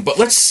second. But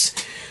let's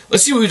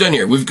see what we've done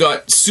here. We've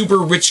got super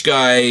rich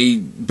guy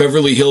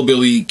Beverly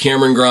Hillbilly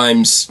Cameron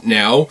Grimes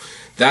now.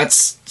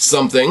 That's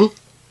something.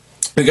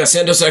 We got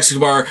Santos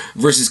Escobar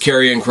versus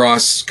Karrion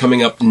Kross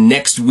coming up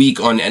next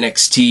week on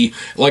NXT.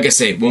 Like I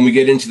say, when we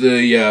get into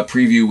the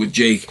preview with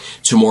Jake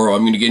tomorrow,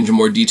 I'm going to get into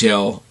more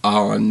detail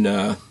on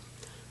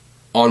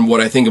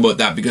what I think about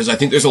that, because I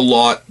think there's a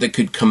lot that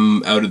could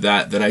come out of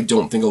that I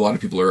don't think a lot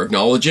of people are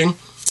acknowledging.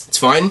 It's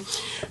fine.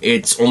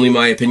 It's only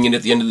my opinion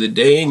at the end of the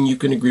day, and you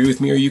can agree with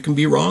me or you can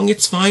be wrong.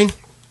 It's fine.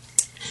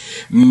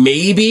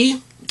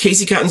 Maybe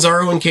Kacy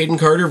Catanzaro and Caden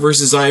Carter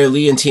versus Xia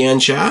Li and Tian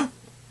Sha.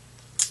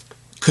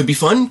 Could be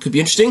fun, could be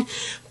interesting,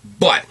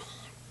 but,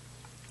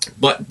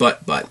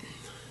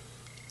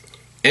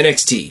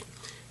 NXT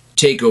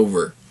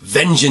TakeOver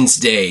Vengeance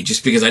Day,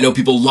 just because I know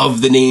people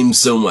love the name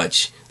so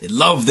much. They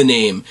love the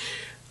name.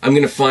 I'm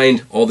going to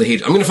find all the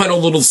hate. I'm going to find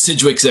all the little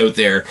Sidgwicks out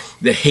there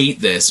that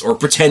hate this, or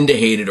pretend to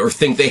hate it, or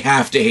think they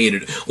have to hate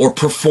it, or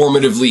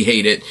performatively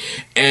hate it,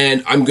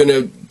 and I'm going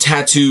to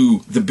tattoo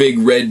the big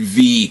red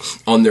V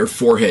on their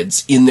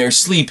foreheads in their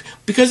sleep,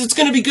 because it's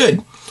going to be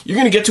good. You're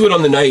going to get to it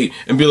on the night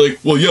and be like,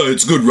 well, yeah,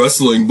 it's good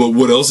wrestling, but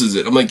what else is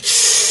it? I'm like,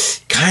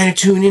 kind of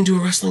tune into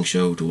a wrestling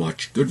show to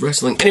watch good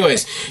wrestling.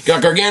 Anyways,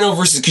 got Gargano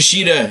versus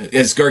Kushida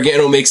as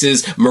Gargano makes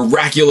his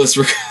miraculous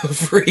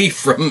recovery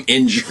from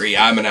injury.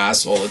 I'm an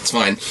asshole. It's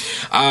fine.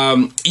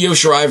 Io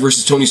Shirai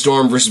versus Toni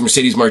Storm versus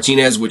Mercedes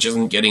Martinez, which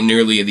isn't getting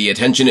nearly the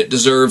attention it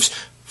deserves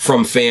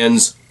from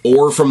fans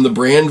or from the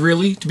brand,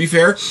 really, to be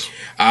fair.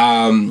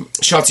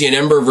 Shotzi and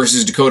Ember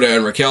versus Dakota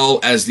and Raquel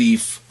as the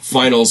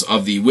finals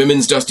of the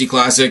Women's Dusty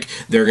Classic.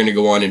 They're going to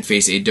go on and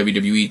face a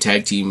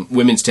WWE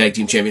Women's Tag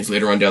Team Champions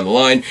later on down the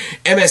line.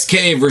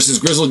 MSK versus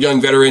Grizzled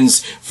Young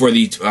Veterans for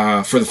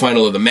the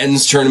final of the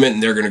men's tournament,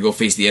 and they're going to go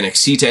face the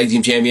NXT Tag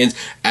Team Champions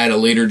at a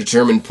later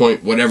determined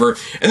point, whatever.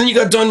 And then you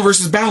got Dunn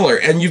versus Balor,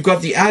 and you've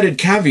got the added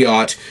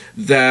caveat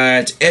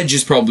that Edge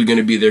is probably going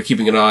to be there,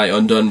 keeping an eye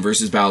on Dunn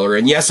versus Balor.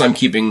 And yes, I'm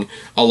keeping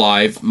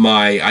alive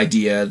my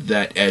idea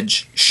that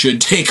Edge should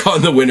take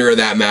on the winner of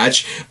that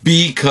match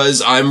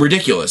because I'm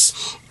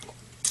ridiculous.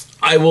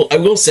 I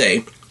will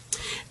say,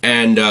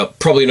 and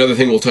probably another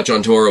thing we'll touch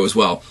on tomorrow as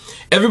well,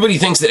 everybody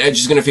thinks that Edge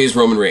is going to face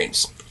Roman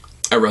Reigns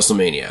at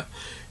WrestleMania.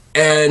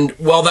 And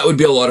while that would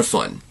be a lot of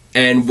fun,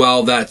 and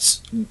while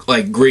that's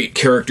like great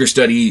character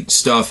study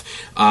stuff,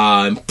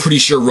 I'm pretty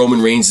sure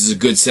Roman Reigns is a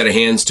good set of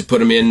hands to put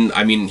him in.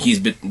 I mean, he's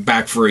been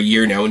back for a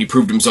year now and he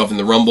proved himself in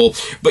the Rumble,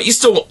 but you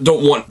still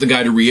don't want the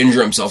guy to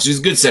re-injure himself, so he's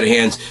a good set of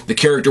hands. The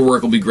character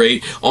work will be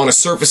great. On a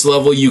surface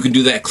level, you can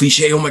do that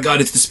cliche, oh my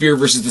god, it's the spear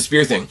versus the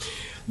spear thing.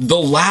 The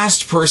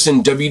last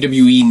person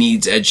WWE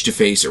needs Edge to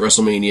face at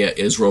WrestleMania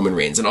is Roman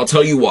Reigns, and I'll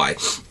tell you why.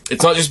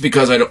 It's not just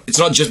because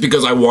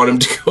I want him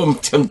to come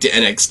to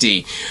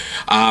NXT.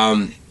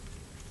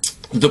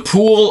 The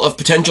pool of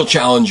potential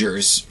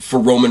challengers for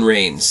Roman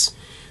Reigns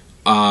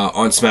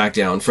on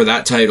SmackDown for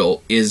that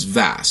title is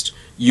vast.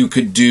 You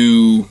could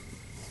do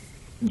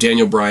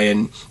Daniel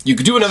Bryan. You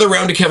could do another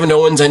round of Kevin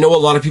Owens. I know a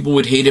lot of people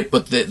would hate it,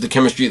 but the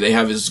chemistry they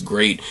have is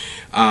great.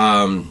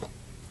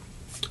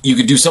 You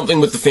could do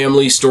something with the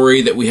family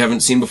story that we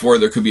haven't seen before.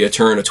 There could be a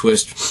turn, a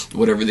twist,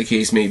 whatever the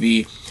case may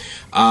be.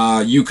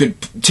 You could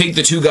take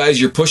the two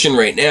guys you're pushing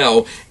right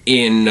now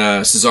in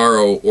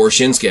Cesaro or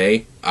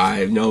Shinsuke.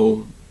 I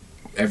know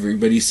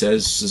everybody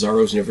says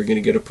Cesaro's never going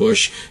to get a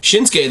push.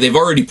 Shinsuke, they've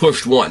already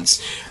pushed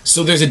once.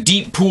 So there's a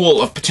deep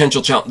pool of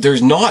potential challenge.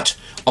 There's not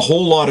a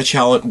whole lot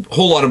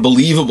of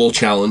believable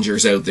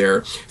challengers out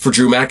there for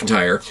Drew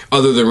McIntyre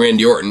other than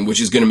Randy Orton, which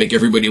is going to make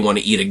everybody want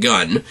to eat a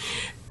gun.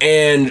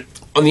 And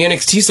on the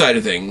NXT side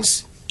of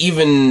things,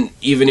 even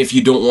if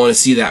you don't want to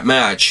see that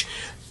match,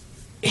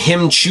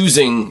 him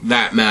choosing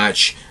that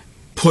match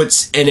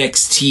puts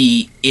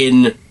NXT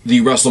in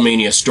the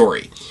WrestleMania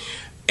story.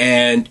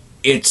 And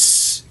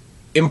it's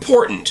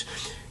important.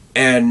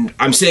 And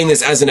I'm saying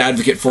this as an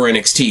advocate for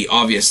NXT,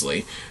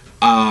 obviously.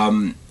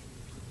 But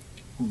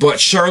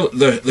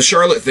the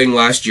Charlotte thing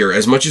last year,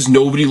 as much as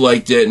nobody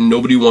liked it and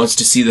nobody wants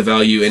to see the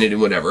value in it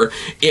and whatever,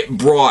 it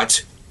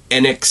brought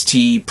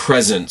NXT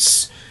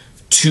presence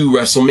to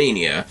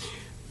WrestleMania,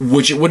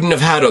 which it wouldn't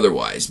have had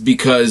otherwise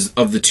because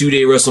of the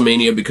 2-day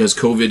WrestleMania, because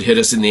COVID hit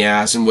us in the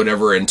ass and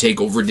whatever, and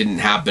TakeOver didn't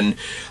happen.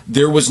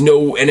 There was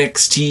no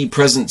NXT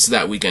presence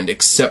that weekend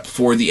except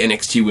for the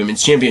NXT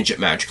Women's Championship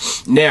match.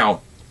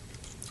 Now,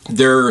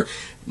 they're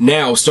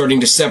now starting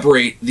to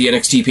separate the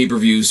NXT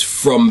pay-per-views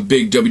from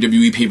big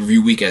WWE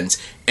pay-per-view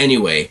weekends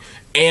anyway,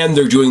 and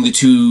they're doing the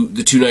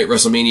two-night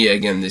WrestleMania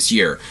again this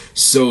year.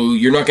 So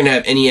you're not going to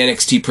have any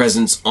NXT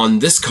presence on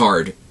this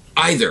card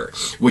either,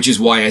 which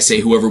is why I say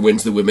whoever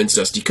wins the Women's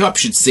Dusty Cup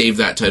should save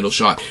that title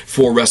shot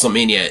for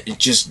WrestleMania.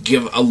 Just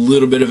give a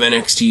little bit of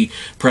NXT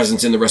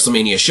presence in the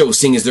WrestleMania show,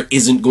 seeing as there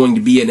isn't going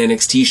to be an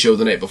NXT show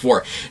the night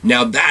before.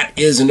 Now that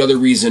is another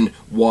reason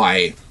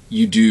why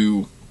you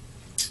do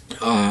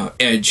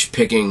Edge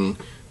picking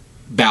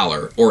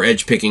Balor, or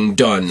Edge picking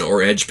Dunn,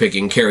 or Edge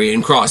picking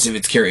Karrion Kross if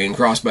it's Karrion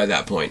Kross by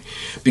that point,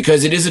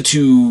 because it is a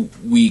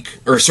 2-night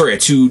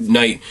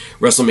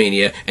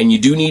WrestleMania, and you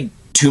do need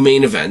 2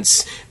 main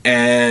events,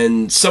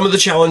 and some of the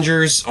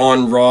challengers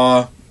on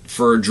Raw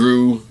for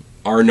Drew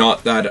are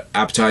not that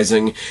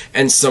appetizing,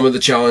 and some of the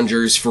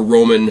challengers for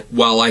Roman,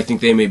 while I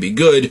think they may be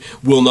good,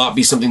 will not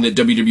be something that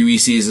WWE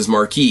sees as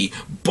marquee.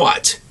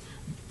 But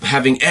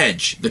having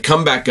Edge, the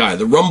comeback guy,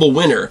 the Rumble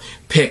winner,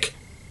 pick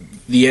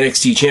the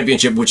NXT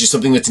Championship, which is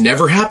something that's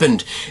never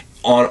happened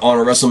on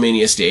a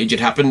WrestleMania stage. It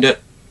happened at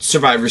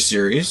Survivor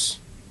Series.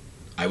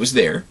 I was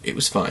there. It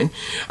was fine.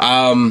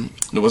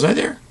 Was I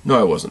there? No,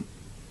 I wasn't.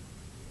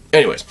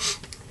 Anyways,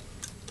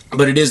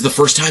 but it is the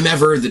first time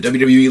ever that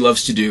WWE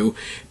loves to do,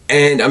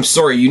 and I'm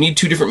sorry, you need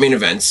 2 different main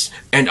events,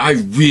 and I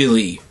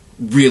really,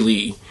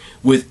 really,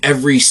 with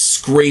every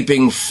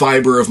scraping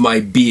fiber of my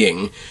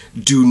being,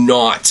 do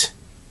not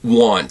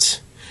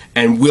want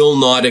and will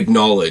not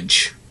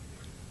acknowledge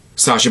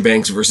Sasha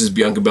Banks versus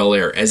Bianca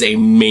Belair as a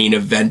main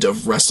event of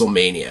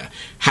WrestleMania.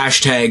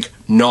 Hashtag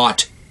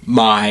not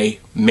my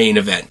main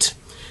event.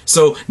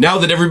 So now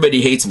that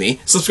everybody hates me,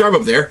 subscribe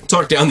up there,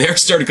 talk down there,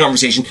 start a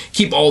conversation,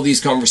 keep all these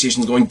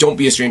conversations going. Don't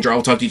be a stranger.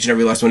 I'll talk to each and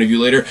every last one of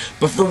you later.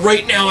 But for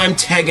right now, I'm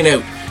tagging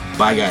out.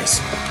 Bye, guys.